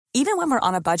Even when we're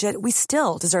on a budget, we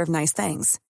still deserve nice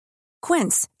things.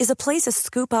 Quince is a place to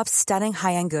scoop up stunning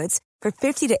high-end goods for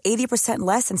 50 to 80%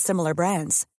 less than similar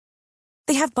brands.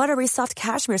 They have buttery soft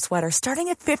cashmere sweaters starting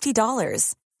at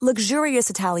 $50, luxurious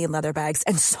Italian leather bags,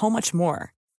 and so much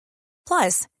more.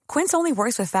 Plus, Quince only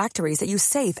works with factories that use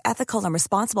safe, ethical, and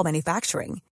responsible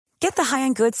manufacturing. Get the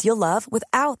high-end goods you'll love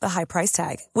without the high price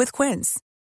tag with Quince.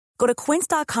 Go to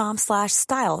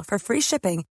quince.com/style for free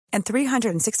shipping and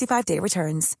 365-day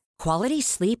returns. Quality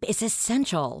sleep is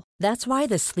essential. That's why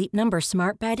the Sleep Number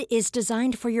Smart Bed is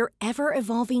designed for your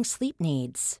ever-evolving sleep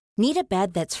needs. Need a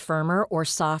bed that's firmer or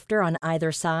softer on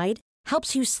either side?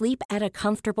 Helps you sleep at a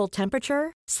comfortable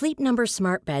temperature? Sleep Number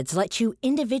Smart Beds let you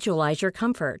individualize your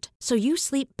comfort, so you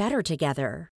sleep better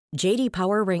together. J.D.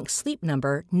 Power ranks Sleep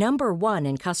Number #1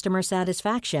 in customer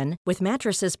satisfaction with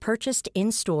mattresses purchased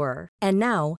in-store. And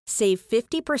now, save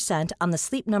 50% on the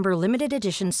Sleep Number Limited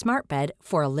Edition Smart Bed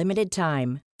for a limited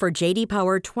time. For J.D.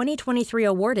 Power 2023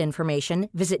 award information,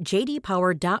 visit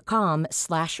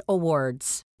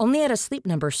jdpower.com/awards. Only at a Sleep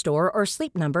Number store or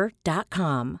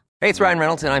sleepnumber.com. Hey, it's Ryan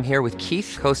Reynolds, and I'm here with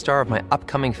Keith, co-star of my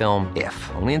upcoming film,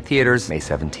 If, only in theaters May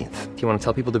 17th. Do you want to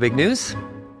tell people the big news?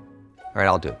 All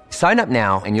right, I'll do it. Sign up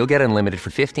now and you'll get unlimited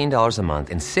for $15 a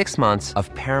month and 6 months of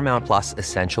Paramount Plus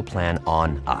Essential Plan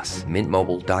on us.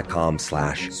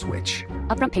 MintMobile.com/switch.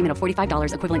 Upfront payment of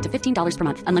 $45 equivalent to $15 per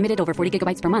month. Unlimited over 40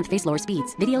 gigabytes per month. Face lower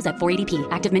speeds. Videos at 480p.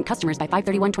 Active Mint customers by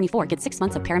 531.24 get 6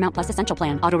 months of Paramount Plus Essential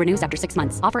Plan. Auto renews after 6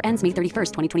 months. Offer ends May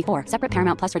 31st, 2024. Separate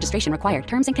Paramount Plus registration required.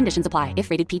 Terms and conditions apply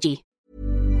if rated PG.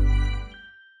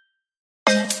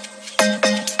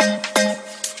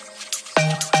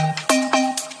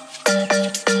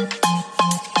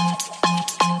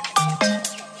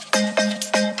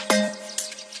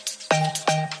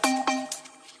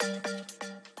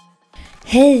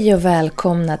 Hej och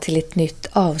välkomna till ett nytt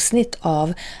avsnitt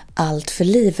av Allt för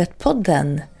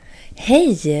livet-podden.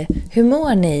 Hej, hur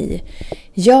mår ni?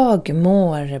 Jag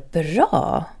mår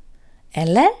bra,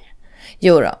 eller?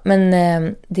 Jo då, men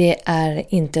det är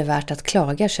inte värt att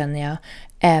klaga känner jag,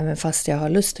 även fast jag har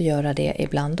lust att göra det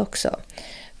ibland också.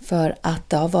 För att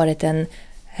det har varit en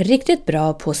riktigt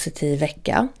bra positiv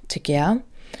vecka, tycker jag.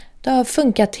 Det har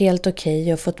funkat helt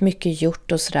okej och fått mycket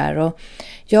gjort och sådär. Och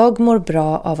jag mår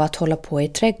bra av att hålla på i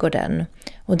trädgården.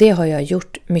 Och det har jag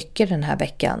gjort mycket den här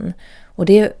veckan. Och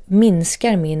det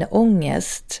minskar min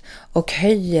ångest och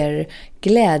höjer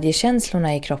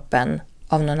glädjekänslorna i kroppen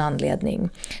av någon anledning.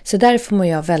 Så därför mår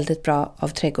jag väldigt bra av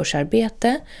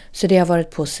trädgårdsarbete. Så det har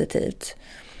varit positivt.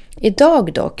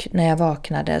 Idag dock, när jag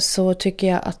vaknade, så tycker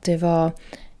jag att det var...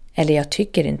 Eller jag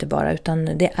tycker inte bara, utan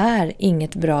det är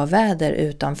inget bra väder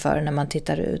utanför när man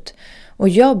tittar ut. Och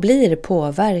jag blir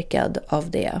påverkad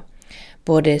av det.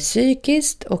 Både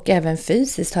psykiskt och även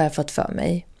fysiskt har jag fått för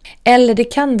mig. Eller det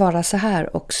kan vara så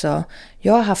här också.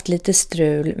 Jag har haft lite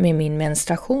strul med min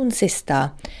menstruation sista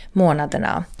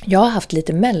månaderna. Jag har haft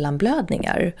lite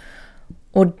mellanblödningar.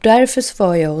 Och därför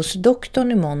var jag hos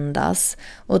doktorn i måndags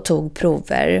och tog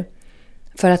prover.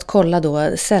 För att kolla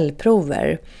då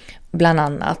cellprover. Bland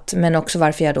annat, men också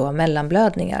varför jag då har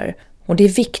mellanblödningar. Och det är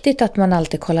viktigt att man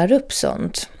alltid kollar upp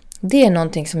sånt. Det är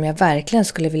någonting som jag verkligen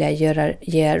skulle vilja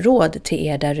ge råd till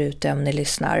er där ute om ni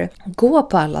lyssnar. Gå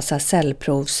på alla så här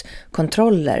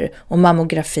cellprovskontroller och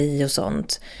mammografi och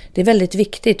sånt. Det är väldigt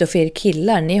viktigt, och för er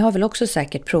killar, ni har väl också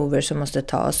säkert prover som måste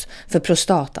tas för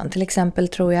prostatan till exempel,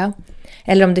 tror jag.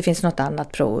 Eller om det finns något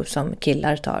annat prov som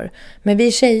killar tar. Men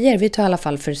vi tjejer, vi tar i alla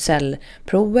fall för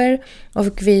cellprover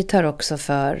och vi tar också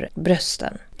för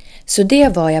brösten. Så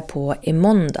det var jag på i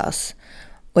måndags.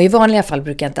 Och i vanliga fall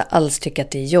brukar jag inte alls tycka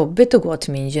att det är jobbigt att gå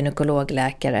till min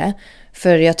gynekologläkare.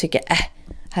 För jag tycker,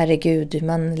 herregud,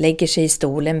 man lägger sig i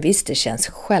stolen. Visst, det känns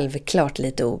självklart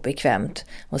lite obekvämt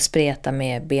att spreta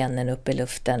med benen upp i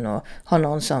luften och ha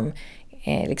någon som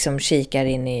liksom kikar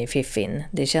in i fiffin.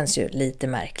 Det känns ju lite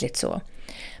märkligt så.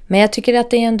 Men jag tycker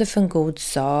att det är ändå för en god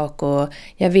sak, och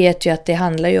jag vet ju att det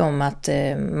handlar ju om att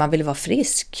man vill vara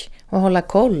frisk och hålla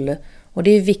koll, och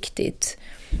det är viktigt.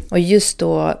 Och just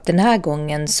då den här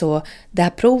gången, så det här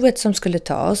provet som skulle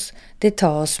tas, det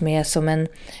tas med som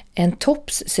en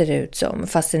tops ser det ut som,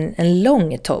 fast en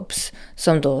lång tops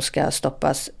som då ska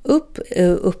stoppas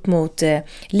upp mot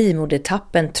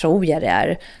livmodertappen, tror jag det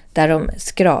är, där de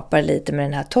skrapar lite med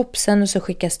den här topsen och så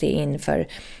skickas det in för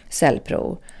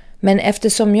cellprov. Men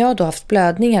eftersom jag då haft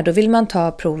blödningar, då vill man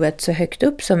ta provet så högt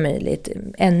upp som möjligt,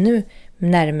 ännu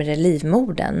närmare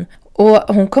livmodern.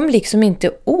 Och hon kom liksom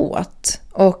inte åt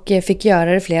och fick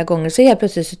göra det flera gånger. Så helt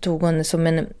plötsligt så tog hon som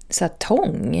en så här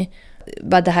tång.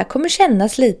 Det här kommer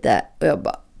kännas lite. Och jag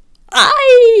bara,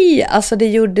 aj! Alltså det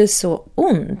gjorde så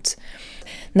ont.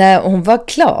 när hon var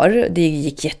klar, det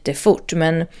gick jättefort,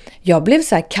 men jag blev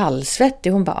så här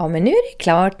kallsvettig. Hon bara, ja men nu är det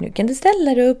klart, nu kan du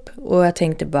ställa dig upp. Och jag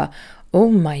tänkte bara,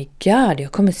 oh my god,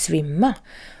 jag kommer svimma.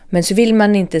 Men så vill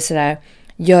man inte sådär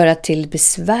göra till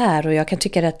besvär, och jag kan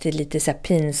tycka att det är lite så här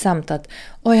pinsamt att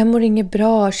jag mår inget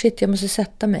bra, shit jag måste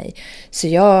sätta mig. Så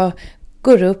jag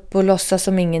går upp och låtsas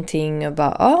som ingenting och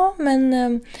bara,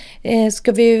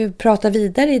 ska vi prata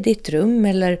vidare i ditt rum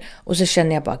eller? Och så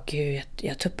känner jag bara, gud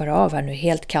jag tuppar av här nu,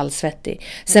 helt kallsvettig.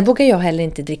 Sen vågar jag heller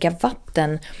inte dricka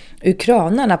vatten ur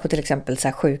kranarna på till exempel så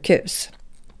här sjukhus.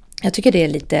 Jag tycker det är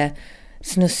lite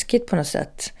snuskigt på något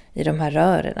sätt i de här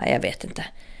rörerna, jag vet inte.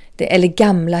 Eller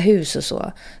gamla hus och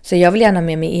så. Så jag vill gärna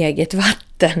med mig eget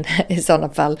vatten i sådana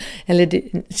fall. Eller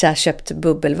så här, köpt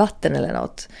bubbelvatten eller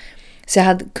något. Så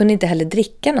jag kunde inte heller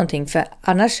dricka någonting. För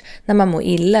annars när man mår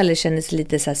illa eller känner sig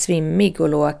lite så här svimmig och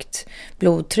lågt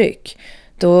blodtryck.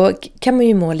 Då kan man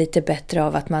ju må lite bättre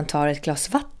av att man tar ett glas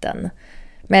vatten.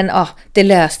 Men det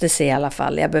löste sig i alla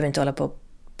fall. Jag behöver inte hålla på och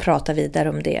prata vidare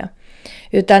om det.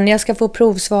 Utan jag ska få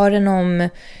provsvaren om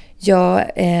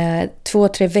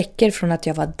 2-3 veckor från att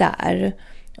jag var där.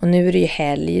 Och nu är det ju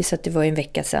helg så att det var ju en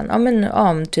vecka sedan.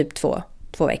 Om typ 2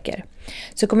 veckor.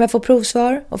 Så kommer jag få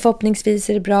provsvar och förhoppningsvis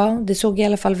är det bra. Det såg i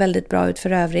alla fall väldigt bra ut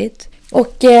för övrigt.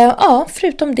 Och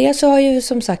förutom det så har ju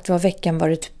som sagt veckan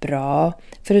varit bra.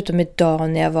 Förutom idag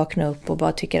när jag vaknade upp och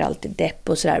bara tycker allt är depp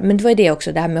och sådär. Men det var ju det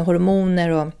också, det här med hormoner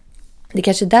och det är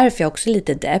kanske därför jag också är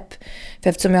lite depp. För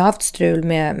eftersom jag har haft strul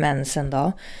med mensen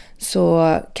då,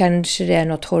 så kanske det är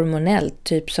något hormonellt,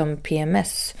 typ som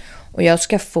PMS. Och jag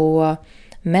ska få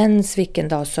mens vilken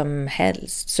dag som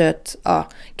helst. Så att,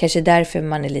 kanske därför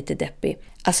man är lite deppig.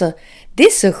 Alltså, det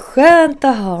är så skönt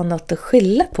att ha något att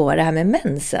skylla på det här med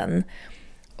mensen.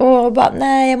 Och bara,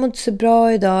 nej jag mår inte så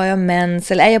bra idag, jag har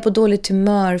mens. Eller är jag på dåligt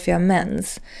humör för jag har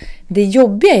mens. Det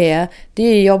jobbiga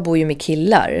är jag bor ju med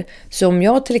killar. Så om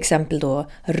jag till exempel då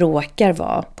råkar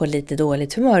vara på lite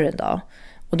dåligt humör en dag.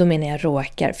 Och då menar jag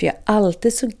råkar, för jag är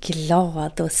alltid så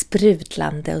glad och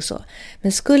sprutlande och så.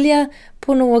 Men skulle jag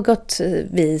på något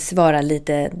vis vara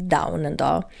lite down en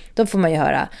dag, då får man ju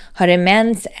höra, har du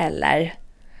mens eller?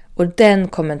 Och den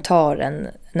kommentaren,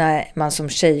 när man som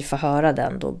tjej får höra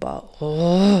den, då bara,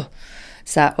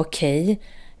 så här, okej.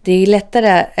 Det är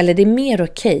lättare, eller det är mer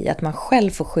okej att man själv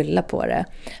får skylla på det.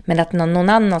 Men att någon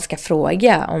annan ska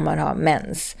fråga om man har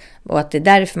mens. Och att det är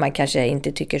därför man kanske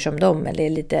inte tycker som dem, eller är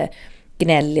lite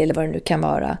gnällig eller vad det nu kan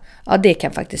vara. Ja, det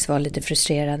kan faktiskt vara lite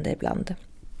frustrerande ibland.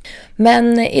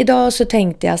 Men idag så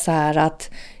tänkte jag så här att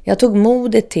jag tog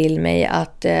modet till mig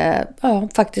att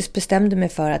faktiskt bestämde mig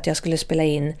för att jag skulle spela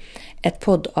in ett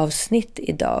poddavsnitt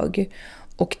idag.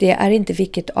 Och det är inte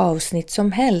vilket avsnitt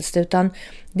som helst, utan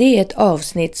det är ett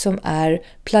avsnitt som är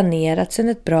planerat sedan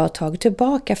ett bra tag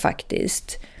tillbaka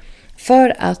faktiskt.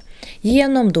 För att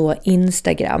genom då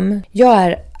Instagram, jag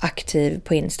är aktiv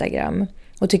på Instagram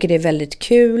och tycker det är väldigt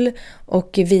kul, och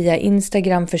via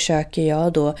Instagram försöker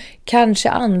jag då kanske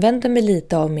använda mig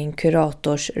lite av min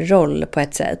kurators roll på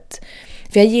ett sätt.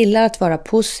 För jag gillar att vara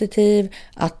positiv,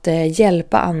 att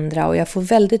hjälpa andra, och jag får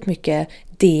väldigt mycket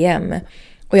DM.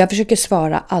 Och jag försöker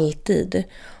svara alltid.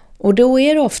 Och då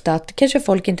är det ofta att kanske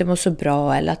folk inte mår så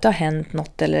bra, eller att det har hänt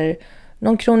något, eller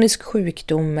någon kronisk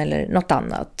sjukdom eller något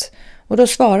annat. Och då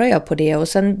svarar jag på det, och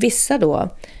sen vissa då,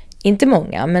 inte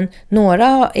många, men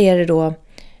några är det då,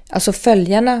 alltså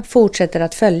följarna fortsätter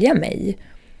att följa mig.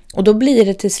 Och då blir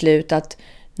det till slut att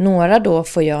några då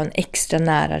får jag en extra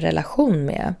nära relation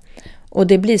med. Och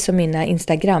det blir som mina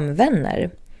Instagram-vänner.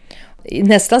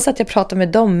 Nästan så att jag pratar med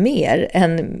dem mer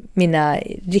än mina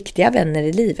riktiga vänner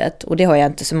i livet. Och det har jag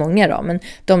inte så många då, men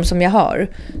de som jag har.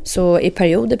 Så i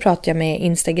perioder pratar jag med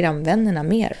Instagram-vännerna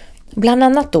mer. Bland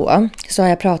annat då så har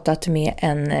jag pratat med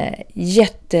en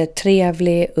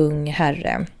jättetrevlig ung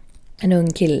herre. En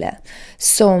ung kille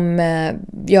som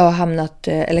jag har hamnat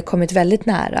eller kommit väldigt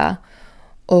nära.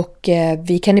 Och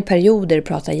vi kan i perioder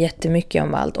prata jättemycket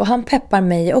om allt. Och han peppar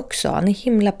mig också. Han är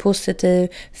himla positiv,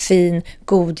 fin,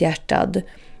 godhjärtad.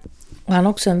 Och han är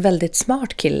också en väldigt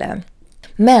smart kille.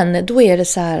 Men då är det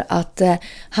så här att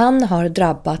han har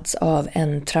drabbats av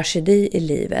en tragedi i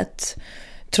livet.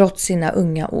 Trots sina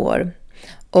unga år.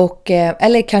 Och,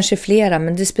 eller kanske flera,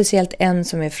 men det är speciellt en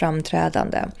som är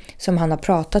framträdande. Som han har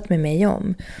pratat med mig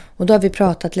om. Och då har vi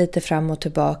pratat lite fram och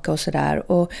tillbaka och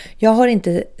sådär. Och jag har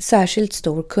inte särskilt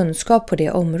stor kunskap på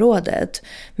det området.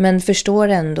 Men förstår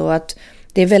ändå att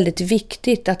det är väldigt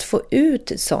viktigt att få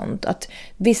ut sånt. Att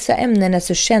vissa ämnen är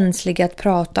så känsliga att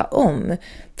prata om.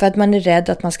 För att man är rädd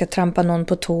att man ska trampa någon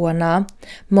på tårna.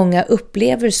 Många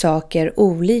upplever saker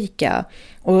olika.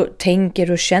 Och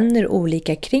tänker och känner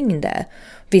olika kring det.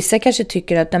 Vissa kanske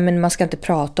tycker att nej, men man ska inte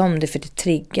prata om det för det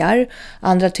triggar.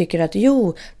 Andra tycker att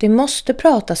det måste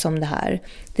pratas om det här.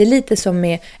 Det är lite som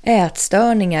med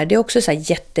ätstörningar. Det är också så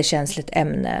här jättekänsligt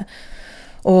ämne.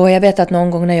 Och jag vet att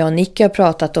någon gång när jag och Nicky har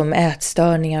pratat om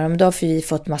ätstörningar, då har vi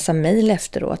fått massa mejl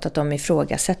efteråt att de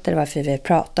ifrågasätter varför vi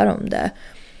pratar om det.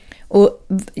 Och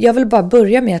jag vill bara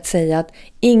börja med att säga att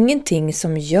ingenting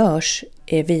som görs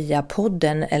via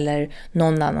podden eller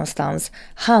någon annanstans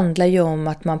handlar ju om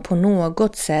att man på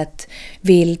något sätt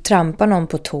vill trampa någon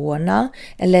på tårna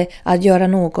eller att göra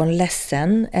någon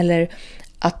ledsen eller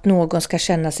att någon ska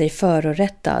känna sig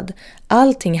förorättad.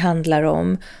 Allting handlar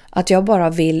om att jag bara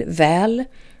vill väl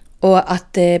och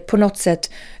att på något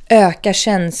sätt öka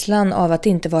känslan av att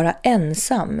inte vara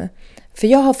ensam. För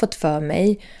jag har fått för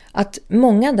mig att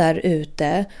många där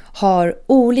ute har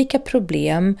olika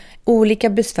problem, olika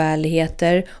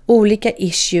besvärligheter, olika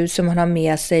issues som man har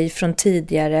med sig från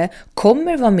tidigare,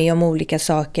 kommer vara med om olika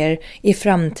saker i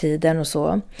framtiden och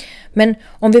så. Men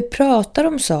om vi pratar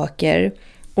om saker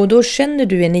och då känner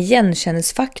du en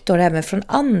igenkänningsfaktor även från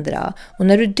andra, och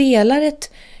när du delar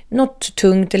något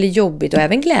tungt eller jobbigt och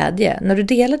även glädje, när du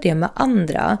delar det med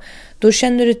andra, då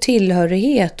känner du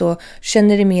tillhörighet och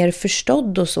känner dig mer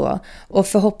förstådd och så, och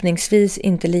förhoppningsvis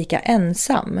inte lika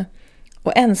ensam.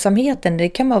 Och ensamheten, det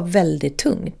kan vara väldigt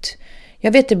tungt.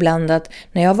 Jag vet ibland att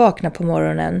när jag vaknar på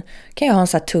morgonen kan jag ha en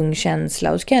så här tung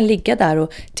känsla och så kan jag ligga där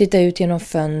och titta ut genom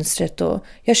fönstret och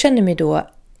jag känner mig då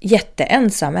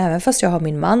jätteensam, även fast jag har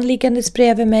min man liggandes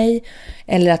bredvid mig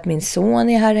eller att min son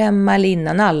är här hemma eller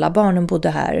innan alla barnen bodde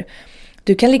här.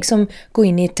 Du kan liksom gå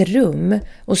in i ett rum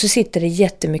och så sitter det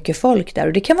jättemycket folk där,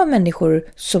 och det kan vara människor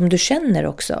som du känner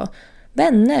också,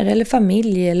 vänner eller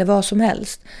familj eller vad som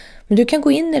helst. Men du kan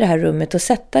gå in i det här rummet och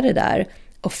sätta dig där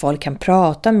och folk kan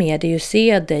prata med dig och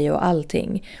se dig och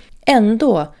allting.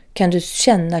 Ändå kan du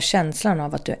känna känslan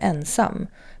av att du är ensam.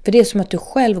 För det är som att du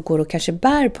själv går och kanske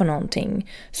bär på någonting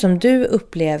som du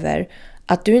upplever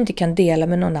att du inte kan dela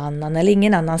med någon annan eller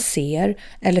ingen annan ser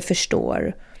eller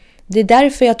förstår. Det är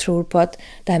därför jag tror på att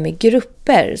det här med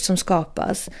grupper som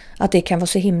skapas, att det kan vara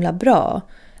så himla bra.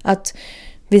 Att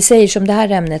vi säger som det här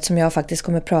ämnet som jag faktiskt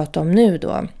kommer prata om nu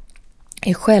då,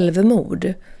 är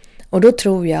självmord. Och då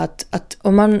tror jag att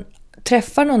om man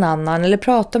träffar någon annan eller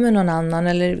pratar med någon annan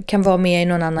eller kan vara med i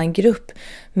någon annan grupp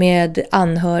med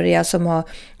anhöriga som har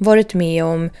varit med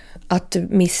om att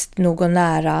mist någon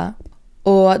nära,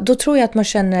 och då tror jag att man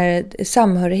känner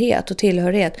samhörighet och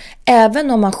tillhörighet.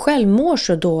 Även om man själv mår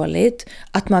så dåligt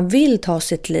att man vill ta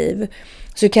sitt liv,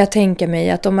 så kan jag tänka mig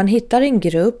att om man hittar en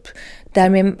grupp där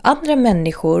med andra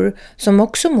människor som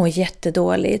också mår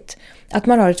jättedåligt, att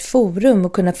man har ett forum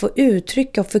och kunna få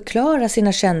uttrycka och förklara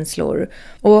sina känslor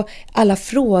och alla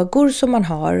frågor som man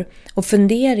har och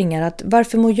funderingar, att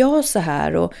varför mår jag så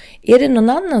här och är det någon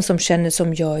annan som känner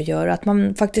som jag gör, att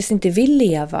man faktiskt inte vill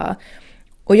leva.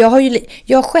 Och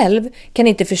jag själv kan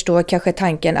inte förstå kanske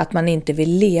tanken att man inte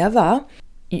vill leva,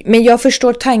 men jag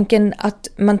förstår tanken att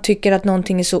man tycker att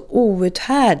någonting är så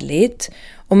outhärdligt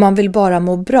och man vill bara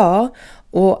må bra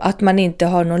och att man inte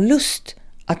har någon lust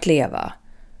att leva.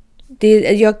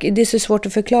 Det är så svårt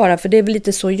att förklara, för det är väl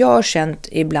lite så jag har känt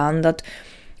ibland, att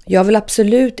jag vill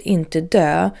absolut inte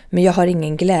dö, men jag har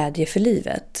ingen glädje för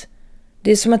livet.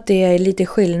 Det är som att det är lite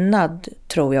skillnad,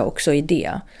 tror jag också, i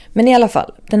det. Men i alla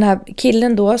fall, den här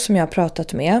killen då som jag har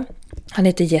pratat med, han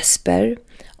heter Jesper.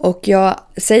 Och jag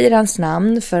säger hans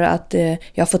namn för att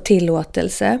jag får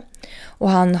tillåtelse. Och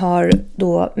han har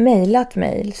då mejlat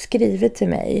mig, skrivit till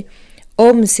mig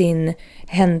om sin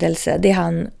händelse, det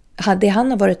han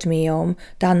har varit med om,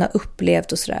 det han har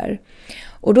upplevt och sådär.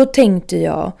 Och då tänkte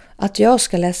jag att jag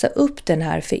ska läsa upp den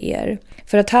här för er.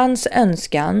 För att hans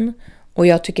önskan, och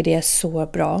jag tycker det är så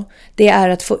bra, det är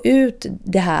att få ut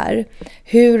det här.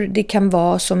 Hur det kan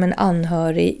vara som en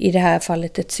anhörig, i det här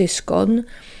fallet ett syskon,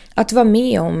 att vara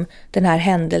med om den här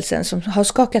händelsen som har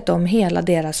skakat om hela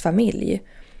deras familj.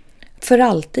 För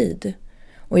alltid.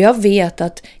 Och jag vet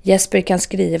att Jesper kan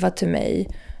skriva till mig: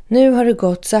 nu har det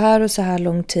gått så här och så här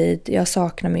lång tid, jag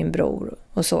saknar min bror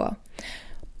och så.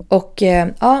 Och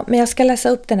ja, men jag ska läsa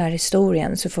upp den här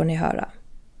historien så får ni höra.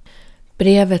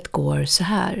 Brevet går så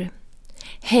här.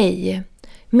 Hej,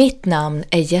 mitt namn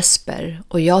är Jesper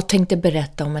och jag tänkte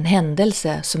berätta om en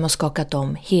händelse som har skakat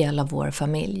om hela vår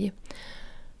familj.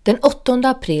 Den 8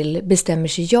 april bestämmer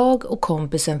sig jag och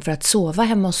kompisen för att sova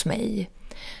hemma hos mig.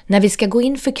 När vi ska gå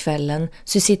in för kvällen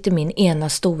så sitter min ena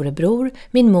storebror,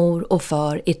 min mor och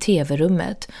far i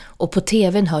tv-rummet, och på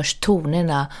tvn hörs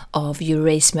tonerna av You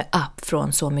Raise Me Up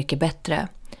från Så mycket bättre.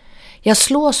 Jag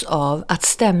slås av att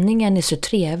stämningen är så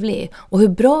trevlig och hur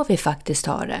bra vi faktiskt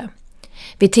har det.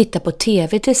 Vi tittar på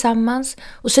tv tillsammans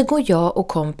och så går jag och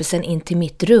kompisen in till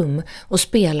mitt rum och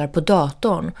spelar på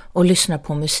datorn och lyssnar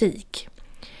på musik.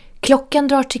 Klockan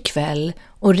drar till kväll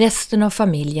och resten av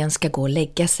familjen ska gå och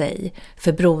lägga sig.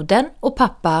 För brodern och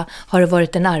pappa har det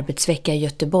varit en arbetsvecka i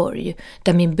Göteborg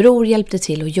där min bror hjälpte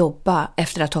till att jobba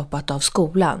efter att ha hoppat av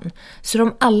skolan. Så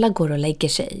de alla går och lägger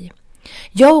sig.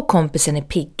 Jag och kompisen är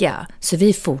pigga så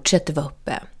vi fortsätter vara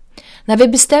uppe. När vi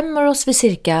bestämmer oss vid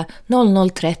cirka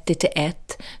 00:30 till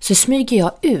 1 så smyger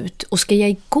jag ut och ska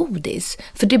ge godis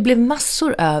för det blev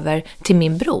massor över till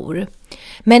min bror.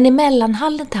 Men i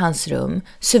mellanhallen till hans rum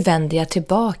så vänder jag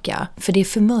tillbaka för det är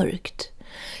för mörkt.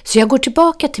 Så jag går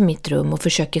tillbaka till mitt rum och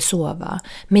försöker sova.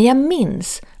 Men jag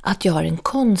minns att jag har en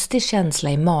konstig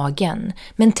känsla i magen.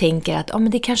 Men tänker att men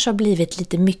det kanske har blivit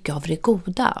lite mycket av det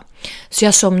goda. Så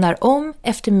jag somnar om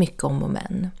efter mycket om och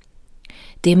men.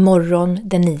 Det är morgon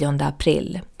den 9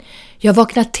 april. Jag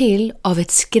vaknar till av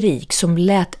ett skrik som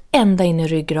lät ända in i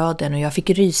ryggraden och jag fick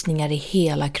rysningar i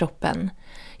hela kroppen.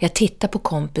 Jag tittar på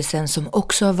kompisen som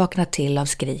också har vaknat till av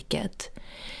skriket.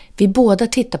 Vi båda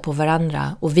tittar på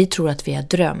varandra och vi tror att vi har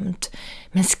drömt.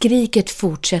 Men skriket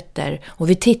fortsätter och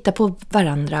vi tittar på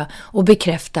varandra och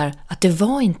bekräftar att det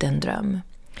var inte en dröm.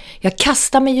 Jag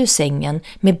kastar mig ur sängen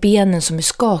med benen som är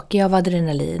skakiga av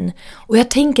adrenalin och jag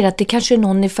tänker att det kanske är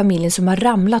någon i familjen som har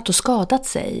ramlat och skadat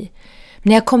sig.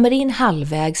 När jag kommer in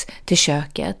halvvägs till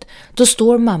köket, då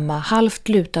står mamma halvt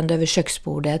lutande över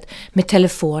köksbordet med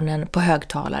telefonen på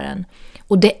högtalaren.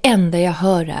 Och det enda jag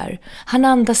hör är, han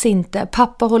andas inte,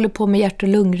 pappa håller på med hjärt- och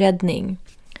lungräddning.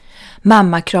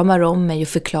 Mamma kramar om mig och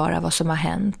förklarar vad som har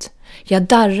hänt. Jag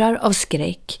darrar av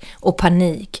skräck och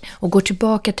panik och går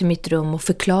tillbaka till mitt rum och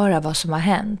förklarar vad som har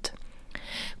hänt.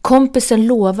 Kompisen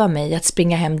lovar mig att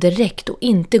springa hem direkt och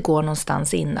inte gå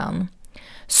någonstans innan.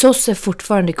 SOS är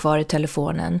fortfarande kvar i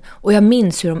telefonen och jag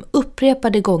minns hur de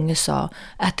upprepade gånger sa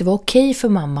att det var okej för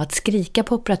mamma att skrika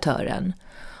på operatören.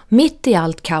 Mitt i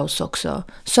allt kaos också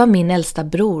så har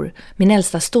min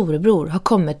äldsta storebror har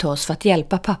kommit till oss för att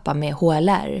hjälpa pappa med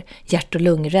HLR, hjärt- och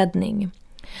lungräddning.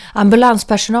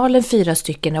 Ambulanspersonalen 4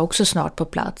 stycken är också snart på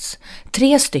plats.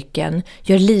 3 stycken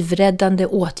gör livräddande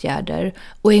åtgärder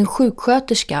och en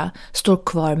sjuksköterska står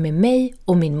kvar med mig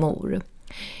och min mor.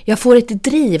 Jag får ett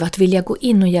driv att vilja gå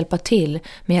in och hjälpa till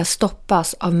men jag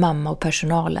stoppas av mamma och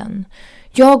personalen.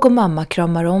 Jag och mamma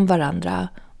kramar om varandra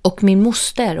och min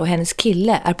moster och hennes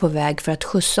kille är på väg för att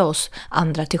skjutsa oss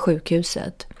andra till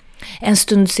sjukhuset. En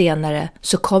stund senare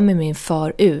så kommer min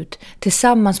far ut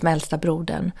tillsammans med äldsta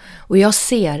brodern och jag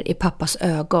ser i pappas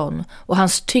ögon och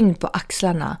hans tyngd på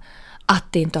axlarna att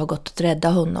det inte har gått att rädda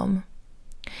honom.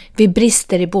 Vi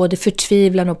brister i både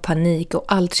förtvivlan och panik och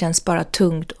allt känns bara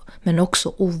tungt men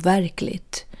också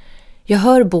overkligt. Jag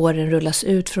hör båren rullas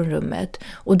ut från rummet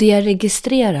och det jag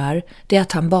registrerar det är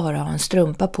att han bara har en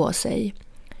strumpa på sig.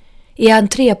 I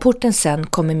entréporten sen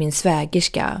kommer min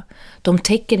svägerska. De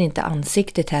täcker inte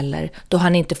ansiktet heller då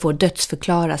han inte får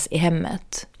dödsförklaras i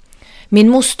hemmet. Min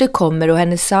moster kommer och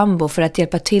hennes sambo för att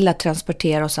hjälpa till att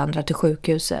transportera oss andra till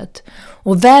sjukhuset.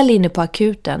 Och väl inne på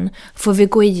akuten får vi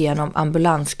gå igenom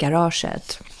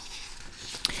ambulansgaraget.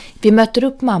 Vi möter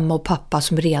upp mamma och pappa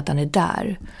som redan är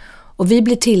där. Och vi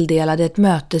blir tilldelade ett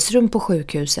mötesrum på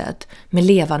sjukhuset med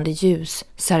levande ljus,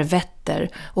 servetter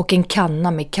och en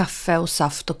kanna med kaffe och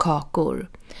saft och kakor.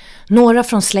 Några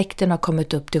från släkten har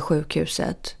kommit upp till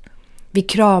sjukhuset. Vi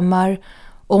kramar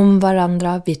om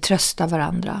varandra, vi tröstar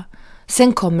varandra.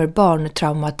 Sen kommer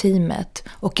barntraumateamet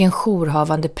och en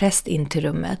jourhavande präst in till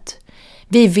rummet.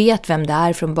 Vi vet vem det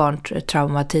är från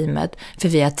barntraumateamet för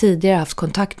vi har tidigare haft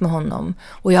kontakt med honom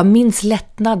och jag minns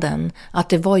lättnaden att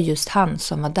det var just han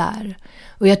som var där.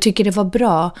 Och jag tycker det var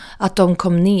bra att de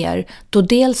kom ner då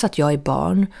dels att jag är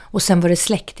barn och sen var det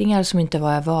släktingar som inte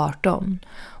var över 18.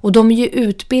 Och de är ju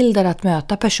utbildade att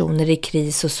möta personer i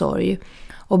kris och sorg.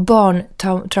 Och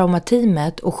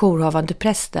barntraumateamet och jourhavande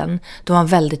prästen, de var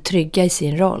väldigt trygga i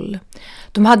sin roll.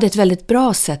 De hade ett väldigt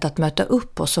bra sätt att möta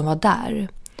upp oss som var där.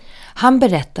 Han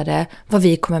berättade vad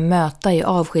vi kommer möta i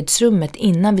avskedsrummet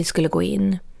innan vi skulle gå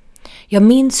in. Jag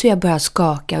minns hur jag börjar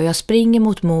skaka och jag springer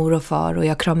mot mor och far och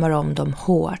jag kramar om dem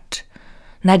hårt.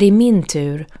 När det är min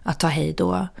tur att ta hej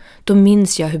då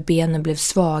minns jag hur benen blev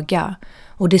svaga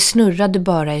och det snurrade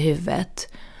bara i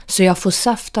huvudet. Så jag får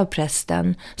saft av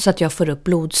prästen så att jag får upp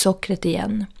blodsockret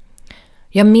igen.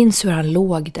 Jag minns hur han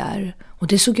låg där och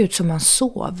det såg ut som han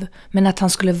sov men att han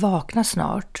skulle vakna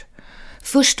snart.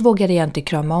 Först vågade jag inte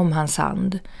krama om hans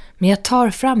hand, men jag tar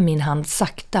fram min hand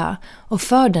sakta och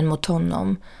för den mot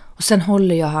honom och sen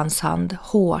håller jag hans hand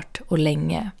hårt och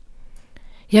länge.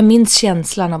 Jag minns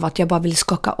känslan av att jag bara vill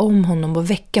skaka om honom och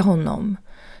väcka honom.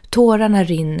 Tårarna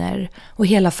rinner och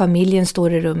hela familjen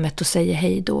står i rummet och säger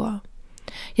hej då.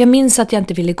 Jag minns att jag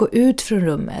inte ville gå ut från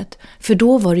rummet, för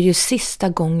då var det ju sista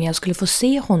gången jag skulle få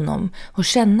se honom och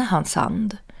känna hans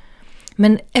hand.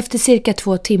 Men efter cirka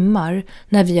 2 timmar,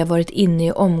 när vi har varit inne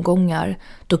i omgångar,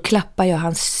 då klappar jag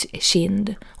hans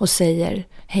kind och säger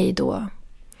hej då.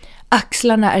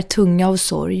 Axlarna är tunga av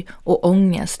sorg och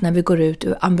ångest när vi går ut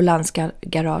ur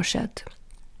ambulansgaraget.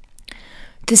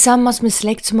 Tillsammans med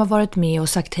släkt som har varit med och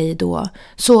sagt hej då,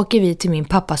 så åker vi till min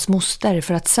pappas moster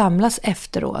för att samlas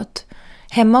efteråt.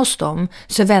 Hemma hos dem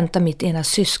så väntar mitt ena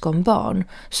syskonbarn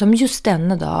som just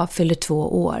denna dag fyller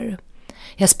 2 år.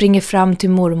 Jag springer fram till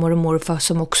mormor och morfar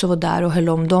som också var där och höll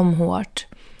om dem hårt.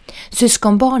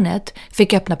 Syskonbarnet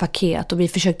fick öppna paket och vi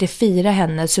försökte fira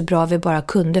henne så bra vi bara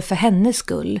kunde för hennes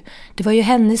skull. Det var ju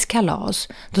hennes kalas,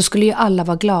 då skulle ju alla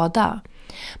vara glada.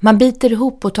 Man biter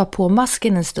ihop och tar på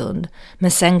masken en stund,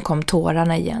 men sen kom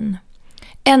tårarna igen.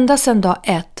 Ända sedan dag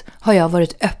 1 har jag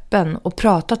varit öppen och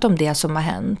pratat om det som har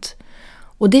hänt.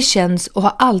 Och det känns och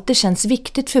har alltid känts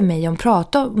viktigt för mig att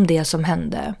prata om det som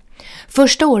hände.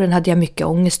 Första åren hade jag mycket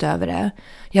ångest över det.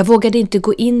 Jag vågade inte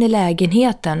gå in i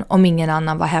lägenheten om ingen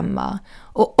annan var hemma.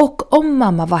 Och om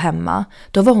mamma var hemma,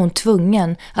 då var hon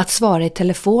tvungen att svara i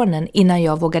telefonen innan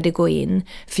jag vågade gå in,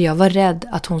 för jag var rädd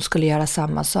att hon skulle göra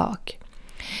samma sak.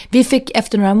 Vi fick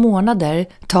efter några månader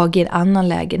tag i en annan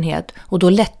lägenhet och då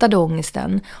lättade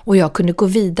ångesten och jag kunde gå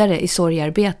vidare i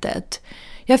sorgarbetet.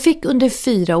 Jag fick under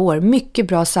 4 år mycket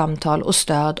bra samtal och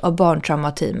stöd av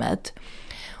barntraumateamet.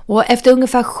 Och efter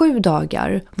ungefär 7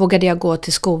 dagar vågade jag gå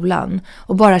till skolan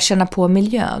och bara känna på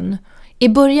miljön. I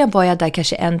början var jag där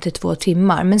kanske 1 till 2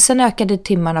 timmar, men sen ökade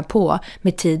timmarna på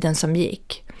med tiden som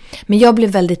gick. Men jag blev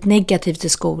väldigt negativ till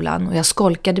skolan och jag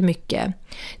skolkade mycket.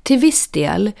 Till viss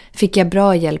del fick jag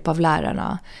bra hjälp av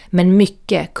lärarna, men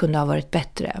mycket kunde ha varit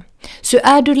bättre. Så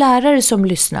är du lärare som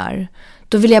lyssnar,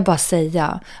 då vill jag bara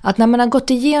säga att när man har gått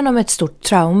igenom ett stort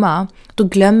trauma, då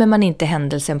glömmer man inte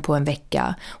händelsen på en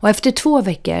vecka. Och efter 2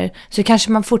 veckor så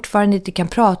kanske man fortfarande inte kan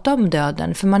prata om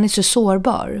döden för man är så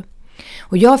sårbar.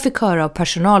 Och jag fick höra av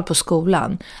personal på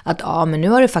skolan att men nu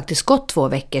har det faktiskt gått 2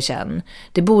 veckor sedan.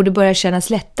 Det borde börja kännas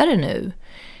lättare nu.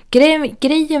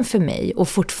 Grejen för mig och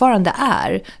fortfarande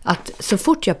är att så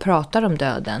fort jag pratar om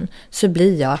döden så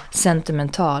blir jag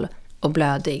sentimental och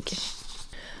blödig.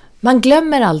 Man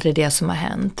glömmer aldrig det som har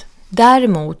hänt.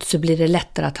 Däremot så blir det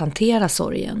lättare att hantera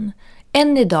sorgen.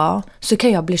 Än idag så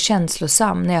kan jag bli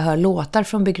känslosam när jag hör låtar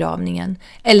från begravningen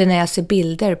eller när jag ser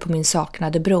bilder på min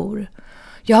saknade bror.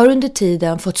 Jag har under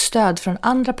tiden fått stöd från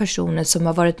andra personer som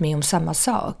har varit med om samma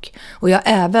sak. Och jag har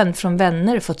även från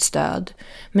vänner fått stöd.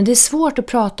 Men det är svårt att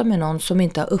prata med någon som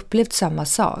inte har upplevt samma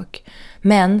sak.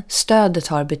 Men stödet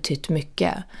har betytt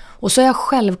mycket. Och så har jag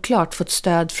självklart fått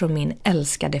stöd från min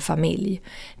älskade familj.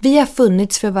 Vi har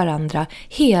funnits för varandra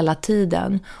hela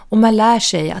tiden. Och man lär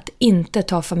sig att inte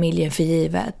ta familjen för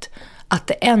givet. Att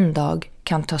det en dag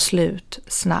kan ta slut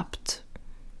snabbt.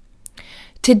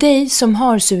 Till dig som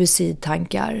har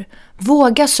suicidtankar,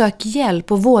 våga sök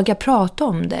hjälp och våga prata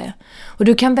om det. Och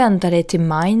du kan vända dig till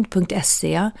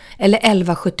mind.se eller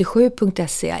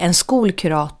 1177.se, en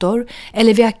skolkurator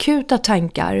eller vid akuta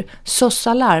tankar,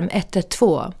 SOS-alarm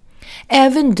 112.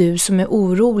 Även du som är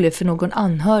orolig för någon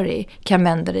anhörig kan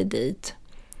vända dig dit.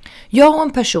 Jag och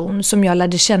en person som jag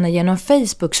lärde känna genom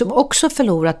Facebook som också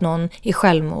förlorat någon i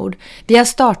självmord. Vi har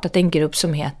startat en grupp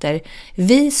som heter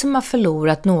Vi som har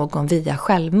förlorat någon via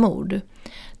självmord.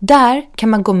 Där kan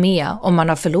man gå med om man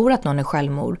har förlorat någon i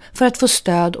självmord för att få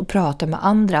stöd och prata med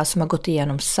andra som har gått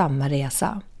igenom samma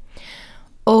resa.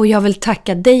 Och jag vill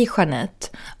tacka dig, Jeanette,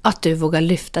 att du vågar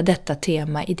lyfta detta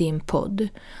tema i din podd.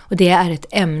 Och det är ett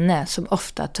ämne som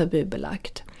ofta är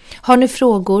tabubelagt. Har ni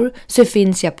frågor så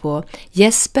finns jag på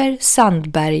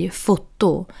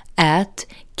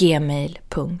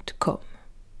jespersandbergfoto@gmail.com.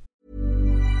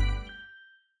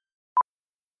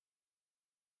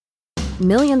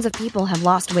 Millions of people have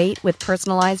lost weight with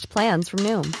personalized plans from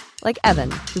Noom. Like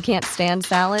Evan, who can't stand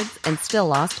salads and still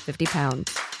lost 50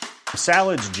 pounds.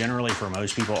 Salads generally for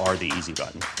most people are the easy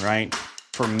button, right?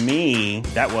 For me,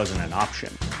 that wasn't an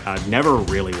option. I never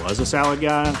really was a salad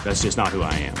guy. That's just not who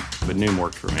I am. But Noom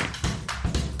worked for me.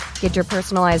 Get your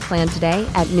personalized plan today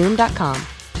at Noom.com.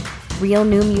 Real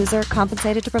Noom user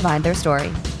compensated to provide their story.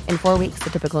 In 4 weeks, the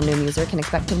typical Noom user can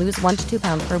expect to lose 1 to 2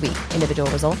 pounds per week. Individual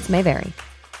results may vary.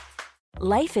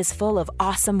 Life is full of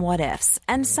awesome what-ifs,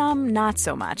 and some not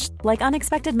so much, like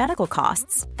unexpected medical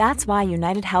costs. That's why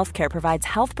United Healthcare provides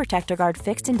Health Protector Guard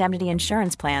fixed indemnity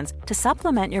insurance plans to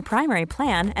supplement your primary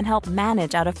plan and help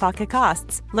manage out-of-pocket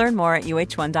costs. Learn more at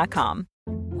uh1.com.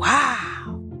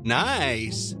 Wow!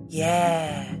 Nice!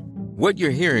 Yeah! What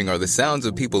you're hearing are the sounds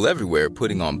of people everywhere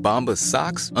putting on Bombas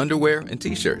socks, underwear, and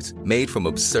T-shirts made from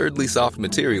absurdly soft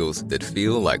materials that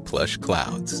feel like plush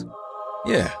clouds.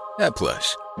 Yeah, that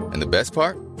plush. And the best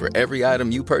part? For every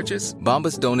item you purchase,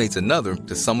 Bombas donates another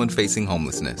to someone facing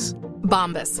homelessness.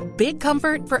 Bombas. Big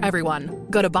comfort for everyone.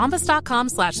 Go to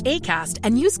bombas.com/ACAST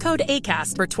and use code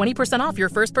ACAST for 20% off your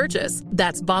first purchase.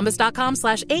 That's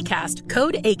bombas.com/ACAST.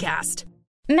 Code ACAST.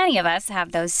 Many of us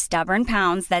have those stubborn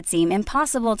pounds that seem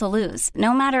impossible to lose,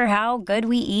 no matter how good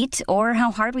we eat or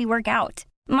how hard we work out.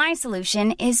 My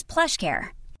solution is PlushCare.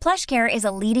 PlushCare is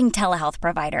a leading telehealth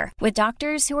provider with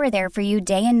doctors who are there for you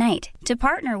day and night to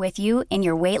partner with you in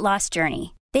your weight loss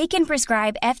journey. They can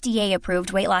prescribe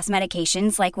FDA-approved weight loss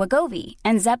medications like Wegovy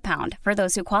and Zepbound for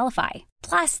those who qualify.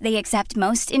 Plus, they accept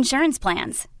most insurance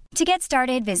plans. To get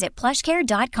started, visit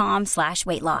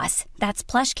plushcare.com/weightloss.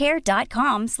 That's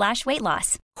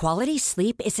plushcare.com/weightloss. Quality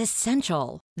sleep is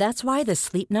essential. That's why the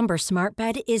Sleep Number Smart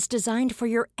Bed is designed for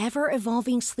your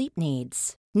ever-evolving sleep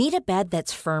needs. Need a bed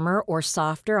that's firmer or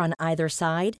softer on either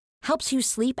side? Helps you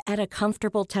sleep at a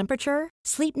comfortable temperature?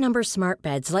 Sleep Number Smart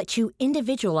Beds let you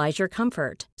individualize your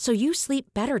comfort so you sleep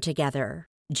better together.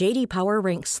 J.D. Power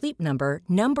ranks Sleep Number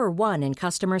 #1 in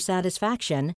customer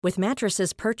satisfaction with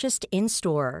mattresses purchased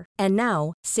in-store. And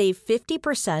now, save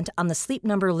 50% on the Sleep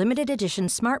Number Limited Edition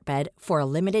Smart Bed for a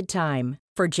limited time.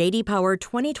 For J.D. Power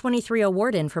 2023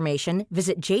 award information,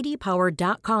 visit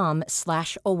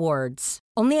jdpower.com/awards.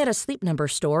 Only at a Sleep Number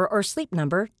store or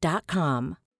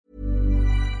sleepnumber.com.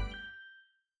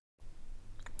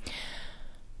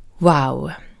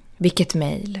 Wow, vilket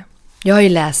mejl. Jag har ju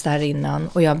läst det här innan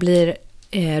och jag blir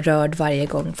rörd varje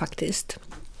gång faktiskt.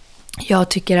 Jag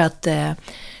tycker att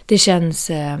det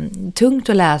känns tungt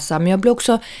att läsa, men jag blir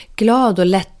också glad och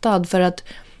lättad för att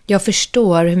jag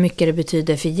förstår hur mycket det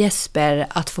betyder för Jesper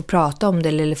att få prata om det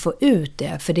eller få ut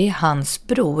det, för det är hans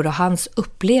bror och hans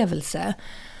upplevelse.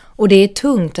 Och det är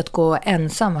tungt att gå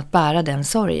ensam att bära den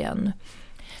sorgen.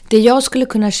 Det jag skulle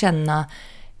kunna känna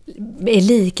är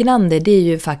liknande, det är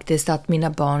ju faktiskt att mina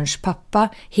barns pappa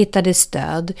hittade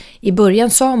stöd. I början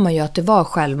sa man ju att det var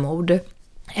självmord,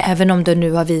 även om det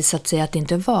nu har visat sig att det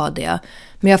inte var det.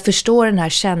 Men jag förstår den här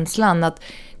känslan att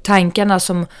tankarna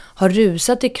som har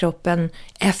rusat i kroppen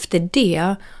efter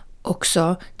det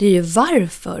också, det är ju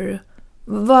varför?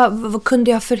 Vad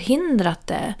kunde jag förhindrat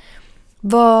det?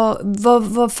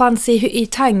 Vad fanns i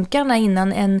tankarna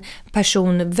innan en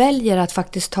person väljer att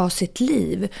faktiskt ta sitt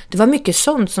liv? Det var mycket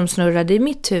sånt som snurrade i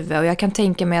mitt huvud och jag kan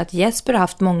tänka mig att Jesper har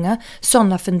haft många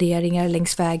sådana funderingar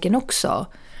längs vägen också.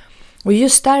 Och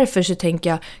just därför så tänker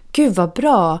jag, gud vad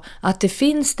bra att det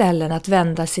finns ställen att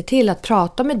vända sig till, att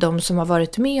prata med dem som har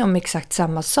varit med om exakt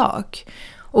samma sak.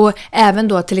 Och även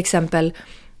då till exempel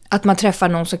att man träffar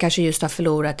någon som kanske just har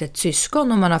förlorat ett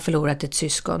syskon, om man har förlorat ett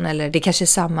syskon, eller det kanske är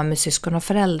samma med syskon och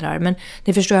föräldrar, men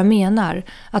ni förstår jag menar.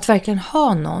 Att verkligen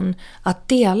ha någon att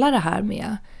dela det här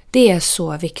med, det är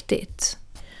så viktigt.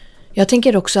 Jag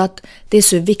tänker också att det är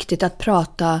så viktigt att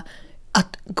prata,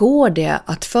 att går det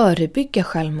att förebygga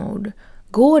självmord?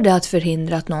 Går det att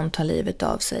förhindra att någon tar livet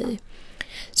av sig?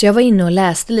 Så jag var inne och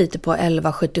läste lite på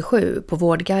 1177 på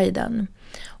Vårdguiden.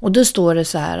 Och då står det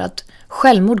så här att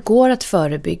självmord går att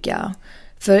förebygga.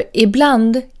 För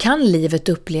ibland kan livet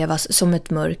upplevas som ett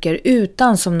mörker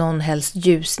utan som någon helst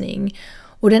ljusning.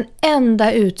 Och den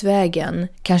enda utvägen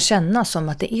kan kännas som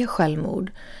att det är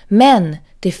självmord. Men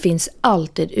det finns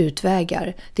alltid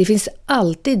utvägar. Det finns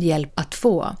alltid hjälp att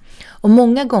få. Och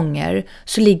många gånger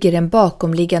så ligger en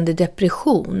bakomliggande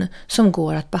depression som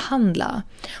går att behandla.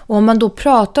 Och om man då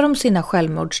pratar om sina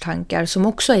självmordstankar, som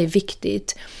också är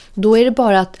viktigt, då är det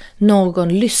bara att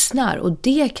någon lyssnar och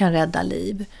det kan rädda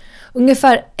liv.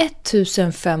 Ungefär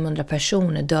 1500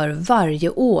 personer dör varje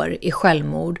år i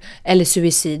självmord eller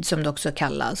suicid som det också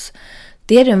kallas.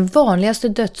 Det är den vanligaste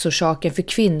dödsorsaken för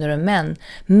kvinnor och män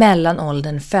mellan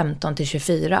åldern 15 till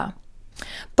 24.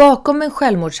 Bakom en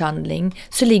självmordshandling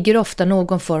så ligger ofta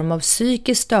någon form av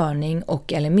psykisk störning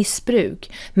och eller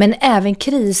missbruk, men även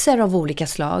kriser av olika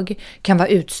slag kan vara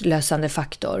utlösande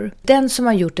faktor. Den som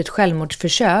har gjort ett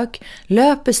självmordsförsök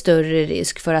löper större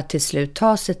risk för att till slut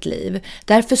ta sitt liv.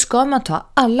 Därför ska man ta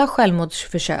alla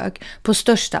självmordsförsök på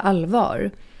största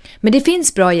allvar. Men det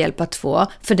finns bra hjälp att få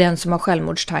för den som har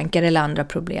självmordstankar eller andra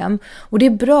problem. Och det är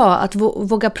bra att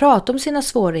våga prata om sina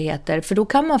svårigheter, för då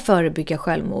kan man förebygga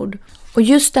självmord. Och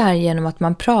just det här genom att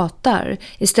man pratar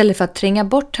istället för att tränga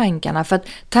bort tankarna, för att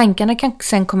tankarna kan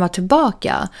sen komma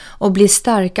tillbaka och bli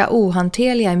starka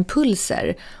ohanterliga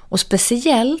impulser, och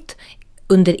speciellt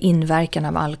under inverkan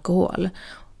av alkohol.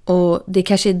 Och det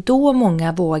kanske är då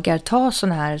många vågar ta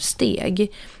såna här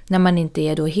steg, när man inte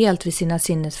är då helt vid sina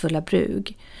sinnesfulla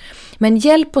bruk. Men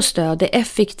hjälp och stöd är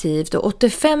effektivt och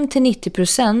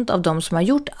 85-90% av de som har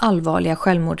gjort allvarliga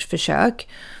självmordsförsök,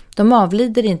 de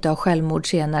avlider inte av självmord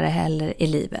senare heller i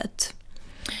livet.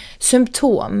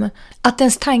 Symptom. Att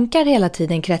ens tankar hela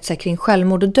tiden kretsar kring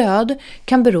självmord och död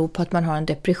kan bero på att man har en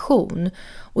depression.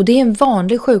 Och det är en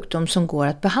vanlig sjukdom som går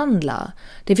att behandla.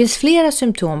 Det finns flera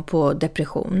symptom på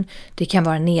depression. Det kan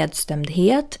vara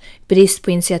nedstämdhet, brist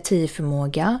på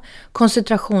initiativförmåga,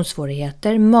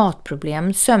 koncentrationssvårigheter,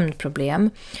 matproblem, sömnproblem.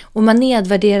 Och man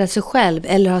nedvärderar sig själv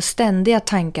eller har ständiga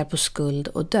tankar på skuld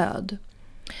och död.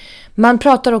 Man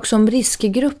pratar också om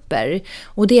riskgrupper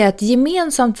och det är att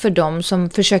gemensamt för dem som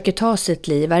försöker ta sitt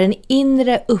liv är en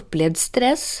inre upplevd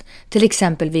stress, till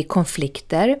exempel vid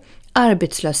konflikter,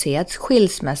 arbetslöshet,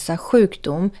 skilsmässa,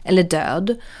 sjukdom eller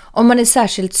död. Om man är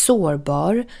särskilt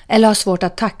sårbar eller har svårt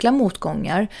att tackla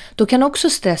motgångar, då kan också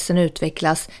stressen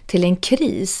utvecklas till en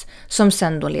kris som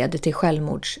sedan då leder till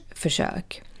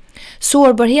självmordsförsök.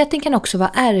 Sårbarheten kan också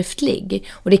vara ärftlig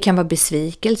och det kan vara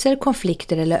besvikelser,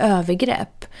 konflikter eller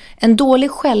övergrepp. En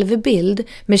dålig självbild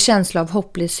med känsla av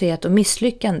hopplöshet och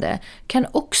misslyckande kan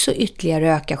också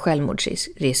ytterligare öka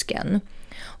självmordsrisken.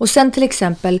 Och sen till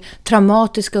exempel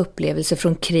traumatiska upplevelser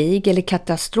från krig eller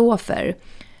katastrofer.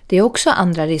 Det är också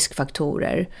andra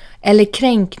riskfaktorer. Eller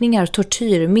kränkningar,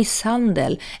 tortyr,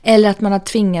 misshandel eller att man har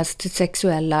tvingats till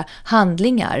sexuella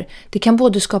handlingar. Det kan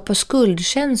både skapa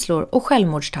skuldkänslor och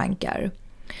självmordstankar.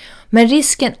 Men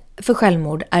risken för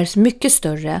självmord är mycket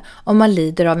större om man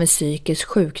lider av en psykisk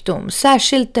sjukdom,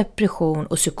 särskilt depression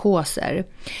och psykoser.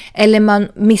 Eller man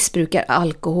missbrukar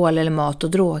alkohol eller mat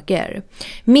och droger.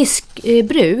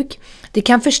 Missbruk, det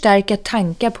kan förstärka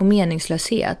tankar på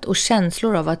meningslöshet och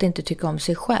känslor av att inte tycka om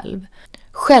sig själv.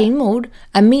 Självmord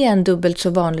är mer än dubbelt så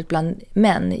vanligt bland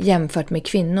män jämfört med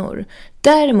kvinnor.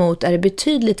 Däremot är det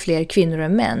betydligt fler kvinnor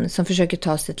än män som försöker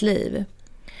ta sitt liv.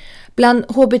 Bland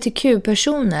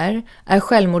hbtq-personer är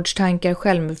självmordstankar,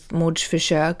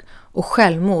 självmordsförsök och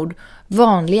självmord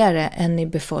vanligare än i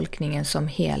befolkningen som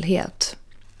helhet.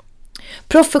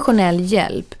 Professionell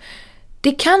hjälp.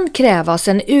 Det kan krävas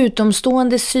en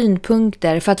utomstående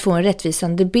synpunkter för att få en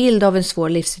rättvisande bild av en svår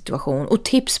livssituation och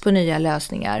tips på nya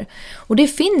lösningar. Och det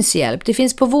finns hjälp. Det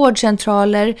finns på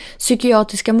vårdcentraler,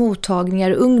 psykiatriska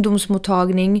mottagningar,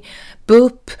 ungdomsmottagning,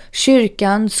 BUP,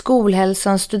 kyrkan,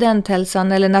 skolhälsan,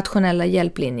 studenthälsan eller nationella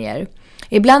hjälplinjer.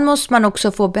 Ibland måste man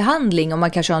också få behandling om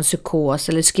man kanske har en psykos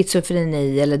eller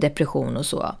schizofreni eller depression och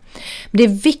så. Men det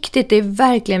är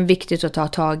verkligen viktigt att ta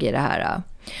tag i det här.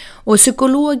 Och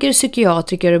psykologer,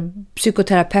 psykiatriker och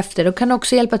psykoterapeuter kan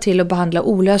också hjälpa till att behandla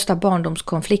olösta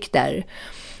barndomskonflikter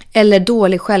eller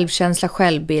dålig självkänsla,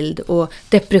 självbild och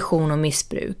depression och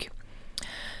missbruk.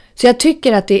 Så jag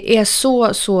tycker att det är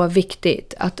så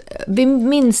viktigt att vid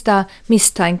minsta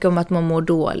misstanke om att man mår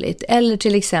dåligt eller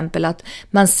till exempel att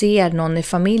man ser någon i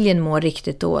familjen må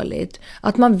riktigt dåligt,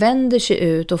 att man vänder sig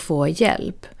ut och får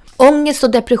hjälp. Ångest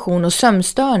och depression och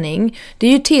sömnstörning, det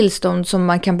är ju tillstånd som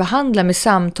man kan behandla med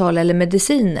samtal eller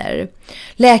mediciner.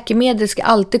 Läkemedel ska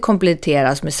alltid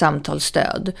kompletteras med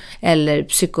samtalsstöd eller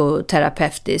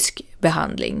psykoterapeutisk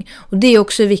behandling. Och det är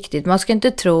också viktigt, man ska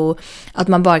inte tro att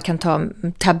man bara kan ta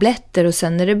tabletter och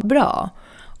sen är det bra.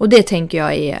 Och det tänker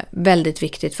jag är väldigt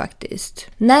viktigt faktiskt.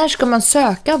 När ska man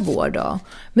söka vård då?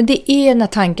 Men det är när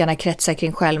tankarna kretsar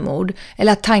kring självmord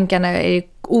eller att tankarna är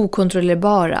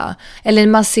okontrollerbara eller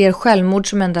man ser självmord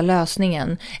som enda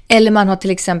lösningen eller man har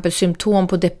till exempel symptom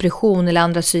på depression eller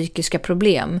andra psykiska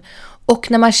problem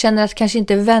och när man känner att kanske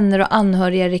inte vänner och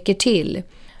anhöriga räcker till.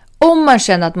 Om man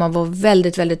känner att man var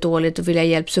väldigt, väldigt dåligt och vill ha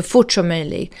hjälp så fort som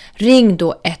möjligt, ring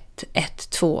då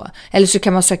 112 eller så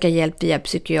kan man söka hjälp via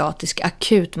psykiatrisk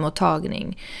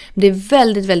akutmottagning. Det är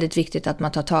väldigt, väldigt viktigt att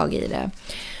man tar tag i det.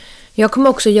 Jag kommer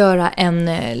också göra en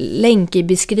länk i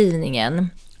beskrivningen.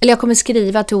 Eller jag kommer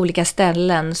skriva till olika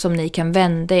ställen som ni kan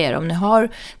vända er om ni har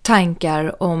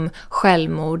tankar om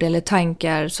självmord eller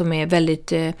tankar som är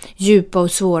väldigt djupa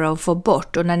och svåra att få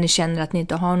bort och när ni känner att ni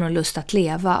inte har någon lust att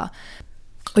leva.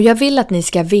 Och jag vill att ni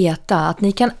ska veta att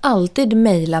ni kan alltid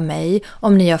mejla mig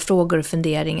om ni har frågor och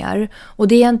funderingar. Och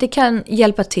det jag inte kan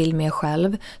hjälpa till med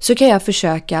själv så kan jag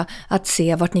försöka att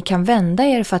se vart ni kan vända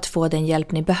er för att få den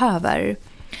hjälp ni behöver.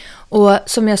 Och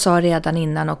som jag sa redan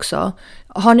innan också,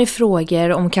 har ni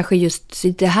frågor om kanske just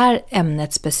det här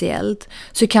ämnet speciellt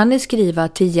så kan ni skriva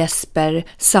till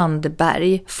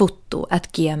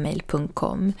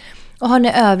jespersandbergfoto@gmail.com. Och har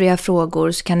ni övriga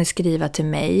frågor så kan ni skriva till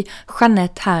mig,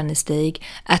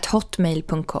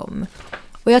 JanetteHernestig@hotmail.com.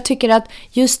 Och jag tycker att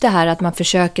just det här att man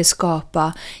försöker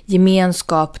skapa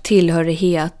gemenskap,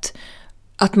 tillhörighet,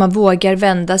 att man vågar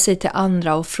vända sig till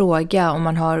andra och fråga om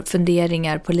man har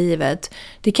funderingar på livet.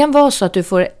 Det kan vara så att du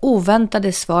får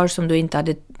oväntade svar som du inte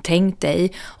hade tänkt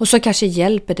dig och så kanske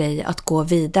hjälper dig att gå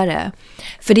vidare.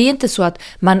 För det är inte så att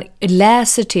man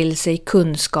läser till sig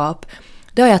kunskap.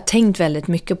 Det har jag tänkt väldigt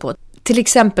mycket på. Till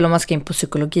exempel om man ska in på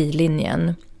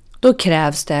psykologilinjen. Då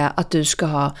krävs det att du ska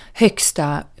ha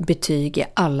högsta betyg i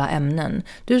alla ämnen.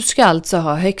 Du ska alltså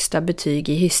ha högsta betyg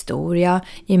i historia,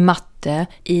 i matte,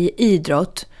 i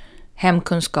idrott,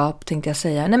 hemkunskap tänkte jag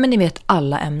säga. Nej men ni vet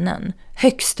alla ämnen.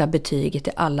 Högsta betyget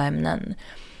i alla ämnen.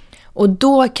 Och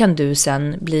då kan du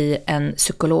sen bli en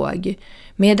psykolog.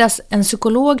 Medan en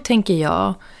psykolog tänker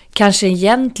jag kanske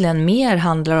egentligen mer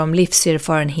handlar om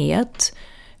livserfarenhet,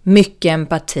 mycket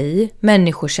empati,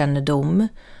 människokännedom.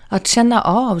 Att känna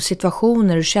av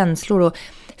situationer och känslor och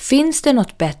finns det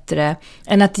något bättre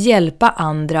än att hjälpa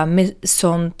andra med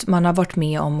sånt man har varit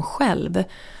med om själv?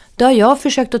 Det har jag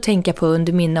försökt att tänka på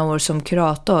under mina år som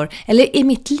kurator. Eller i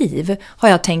mitt liv har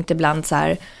jag tänkt ibland så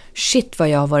här, shit vad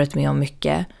jag har varit med om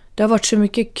mycket. Det har varit så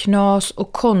mycket knas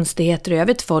och konstigheter och jag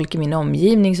vet folk i min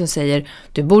omgivning som säger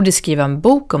du borde skriva en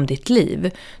bok om ditt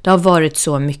liv. Det har varit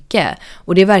så mycket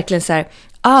och det är verkligen så här.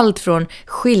 Allt från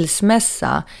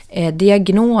skilsmässa,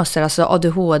 diagnoser, alltså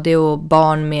ADHD och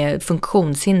barn med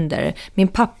funktionshinder. Min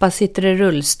pappa sitter i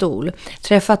rullstol,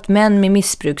 träffat män med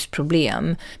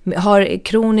missbruksproblem, har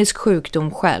kronisk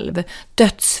sjukdom själv,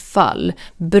 dödsfall,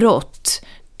 brott.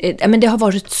 Men det har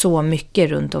varit så mycket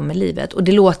runt om i livet och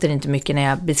det låter inte mycket när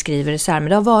jag beskriver det så här, men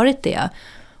det har varit det.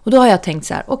 Och då har jag tänkt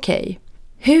så här, okej,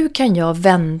 hur kan jag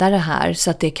vända det här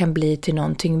så att det kan bli till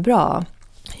någonting bra?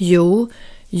 Jo,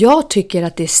 jag tycker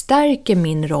att det stärker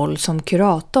min roll som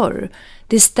kurator.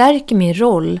 Det stärker min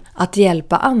roll att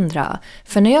hjälpa andra.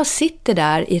 För när jag sitter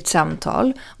där i ett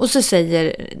samtal och så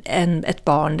säger ett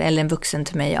barn eller en vuxen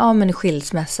till mig, ja men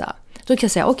skilsmässa. Då kan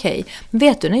jag säga, okej,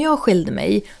 vet du när jag skilde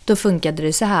mig, då funkade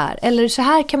det så här. Eller så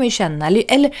här kan man ju känna.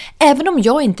 Eller även om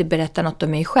jag inte berättar något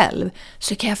om mig själv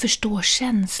så kan jag förstå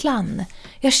känslan.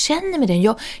 Jag känner med den.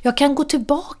 Jag kan gå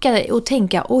tillbaka och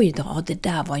tänka, oj då, det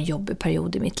där var en jobbig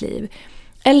period i mitt liv.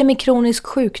 Eller med kronisk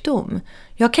sjukdom.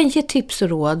 Jag kan ge tips och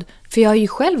råd för jag är ju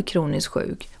själv kroniskt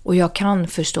sjuk och jag kan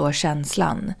förstå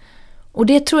känslan. Och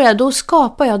det tror jag, då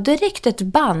skapar jag direkt ett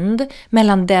band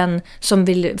mellan den som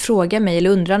vill fråga mig eller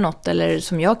undra något eller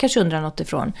som jag kanske undrar något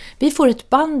ifrån. Vi får ett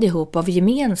band ihop av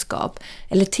gemenskap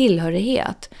eller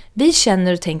tillhörighet. Vi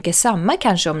känner och tänker samma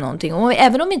kanske om någonting och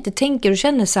även om vi inte tänker och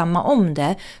känner samma om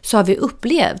det så har vi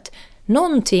upplevt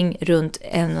någonting runt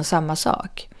en och samma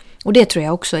sak. Och det tror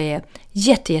jag också är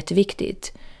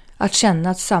jätteviktigt. Att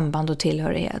känna ett samband och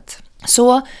tillhörighet.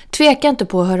 Så tveka inte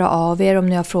på att höra av er om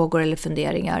ni har frågor eller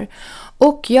funderingar.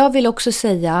 Och jag vill också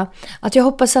säga att jag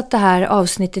hoppas att det här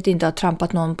avsnittet inte har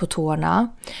trampat någon på tårna.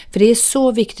 För det är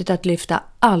så viktigt att lyfta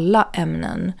alla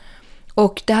ämnen.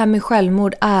 Och det här med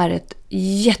självmord är ett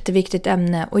jätteviktigt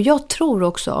ämne. Och jag tror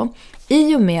också,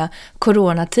 i och med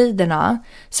coronatiderna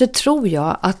så tror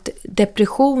jag att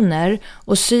depressioner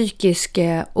och psykisk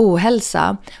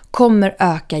ohälsa kommer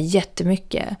öka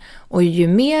jättemycket. Och ju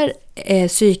mer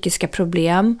psykiska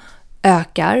problem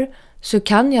ökar så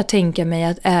kan jag tänka mig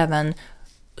att även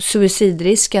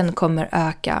suicidrisken kommer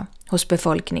öka hos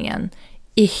befolkningen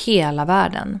i hela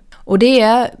världen. Och det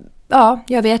är, ja,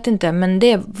 jag vet inte, men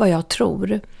det är vad jag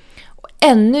tror. Och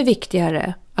ännu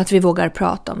viktigare att vi vågar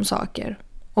prata om saker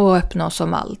och öppna oss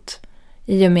om allt.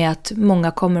 I och med att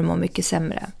många kommer må mycket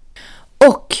sämre.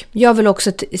 Och jag vill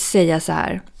också säga så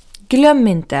här. Glöm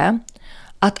inte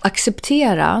att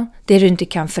acceptera det du inte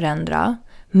kan förändra.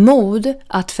 Mod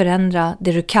att förändra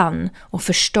det du kan och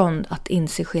förstånd att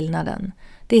inse skillnaden.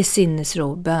 Det är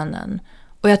sinnesrobönen.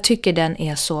 Och jag tycker den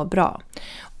är så bra.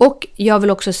 Och jag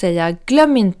vill också säga,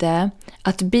 glöm inte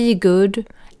att be good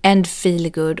and feel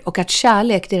good och att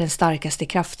kärlek är den starkaste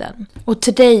kraften. Och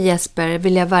till dig Jesper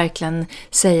vill jag verkligen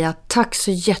säga tack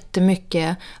så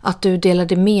jättemycket att du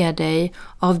delade med dig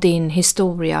av din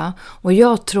historia. Och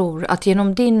jag tror att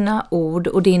genom dina ord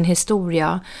och din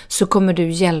historia så kommer du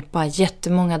hjälpa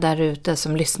jättemånga där ute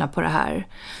som lyssnar på det här.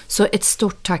 Så ett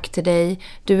stort tack till dig.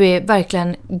 Du är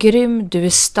verkligen grym, du är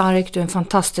stark, du är en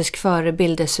fantastisk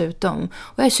förebild dessutom.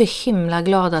 Och jag är så himla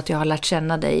glad att jag har lärt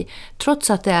känna dig trots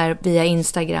att det är via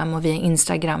Instagram och vi är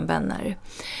Instagram-vänner.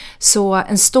 Så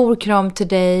en stor kram till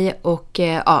dig och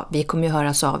ja, vi kommer ju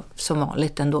höras av som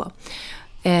vanligt ändå.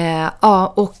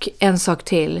 Ja, och en sak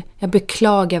till. Jag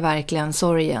beklagar verkligen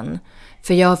sorgen.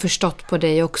 För jag har förstått på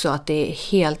dig också att det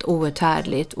är helt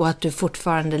outhärdligt och att du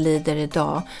fortfarande lider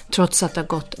idag trots att det har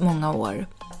gått många år.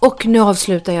 Och nu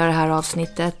avslutar jag det här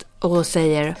avsnittet och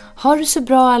säger ha det så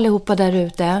bra allihopa där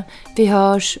ute. Vi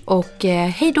hörs och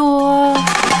hej då!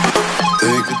 Take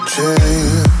a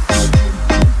chance,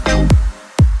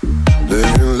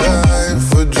 living life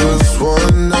for just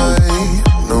one night,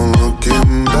 no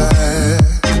looking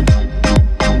back.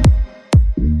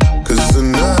 'Cause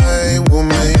tonight will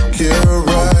make it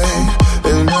right,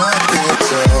 and I can't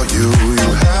tell you, you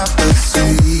have to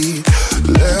see.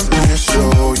 Let me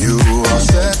show you, I'll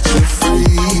set you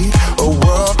free. A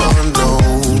world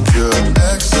unknown, pure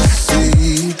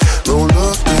ecstasy, no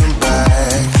looking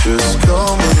back, just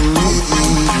come with me,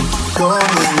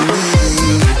 come with me.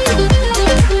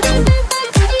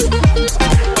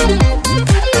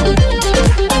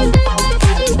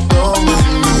 Come with me.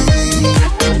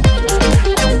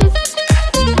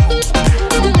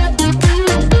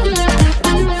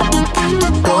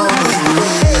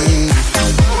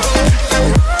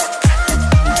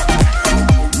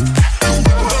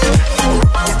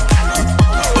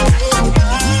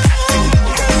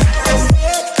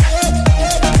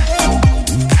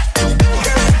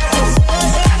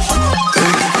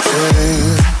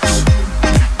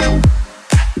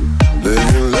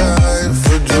 Living life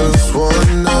for just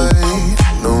one night,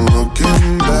 no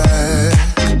looking back.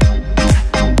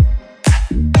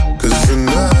 'Cause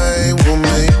tonight will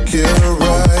make it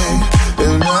right,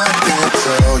 and I can't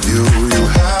tell you, you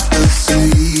have to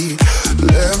see.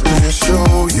 Let me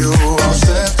show you, I'll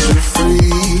set you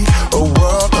free. A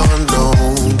world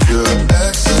unknown, pure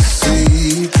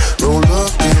ecstasy, no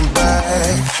looking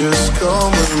back, just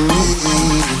come with me,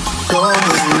 come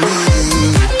with me.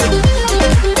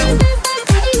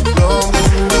 Come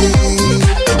with me, come with me,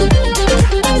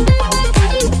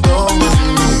 come with me, come with me.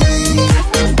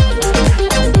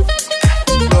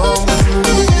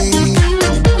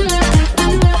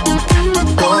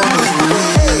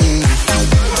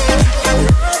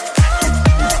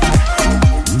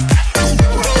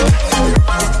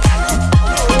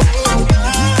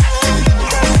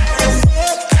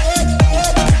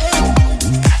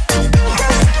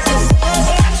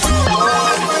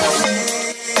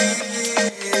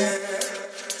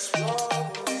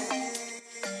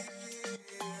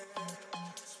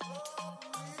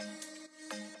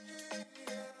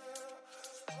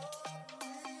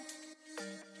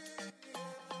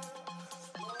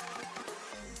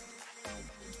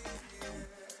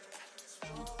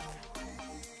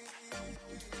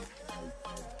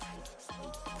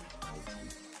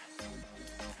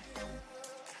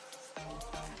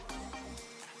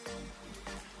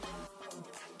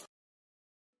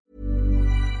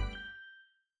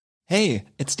 Hey,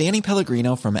 it's Danny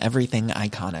Pellegrino from Everything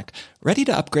Iconic. Ready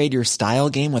to upgrade your style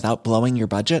game without blowing your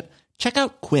budget? Check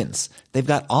out Quince. They've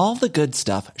got all the good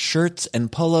stuff, shirts and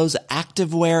polos,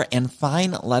 activewear, and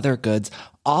fine leather goods,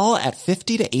 all at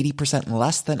 50 to 80%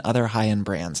 less than other high-end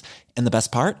brands. And the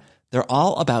best part? They're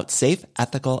all about safe,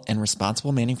 ethical, and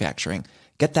responsible manufacturing.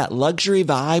 Get that luxury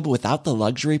vibe without the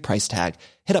luxury price tag.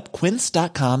 Hit up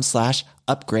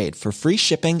quince.com/upgrade for free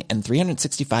shipping and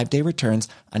 365-day returns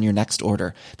on your next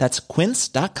order. That's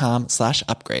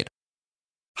quince.com/upgrade.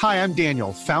 Hi, I'm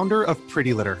Daniel, founder of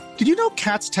Pretty Litter. Did you know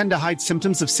cats tend to hide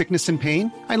symptoms of sickness and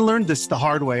pain? I learned this the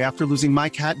hard way after losing my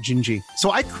cat, Gingy.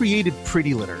 So I created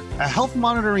Pretty Litter, a health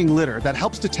monitoring litter that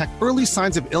helps detect early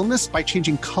signs of illness by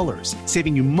changing colors,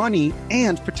 saving you money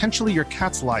and potentially your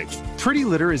cat's life. Pretty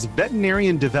Litter is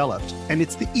veterinarian developed, and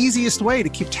it's the easiest way to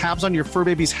keep tabs on your fur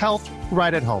baby's health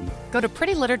right at home. Go to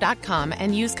prettylitter.com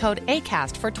and use code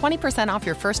ACAST for 20% off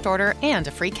your first order and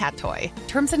a free cat toy.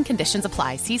 Terms and conditions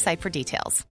apply. See site for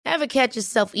details. Ever catch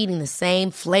yourself eating the same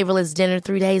flavorless dinner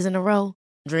 3 days in a row?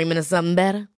 Dreaming of something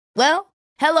better? Well,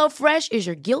 HelloFresh is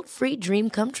your guilt-free dream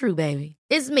come true, baby.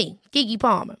 It's me, Keke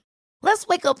Palmer. Let's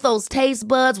wake up those taste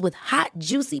buds with hot,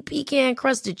 juicy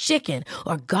pecan-crusted chicken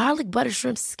or garlic butter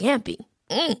shrimp scampi.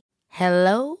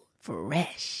 Hello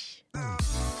Fresh.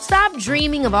 Stop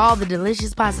dreaming of all the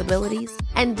delicious possibilities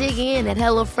and dig in at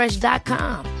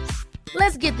HelloFresh.com.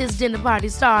 Let's get this dinner party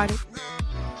started.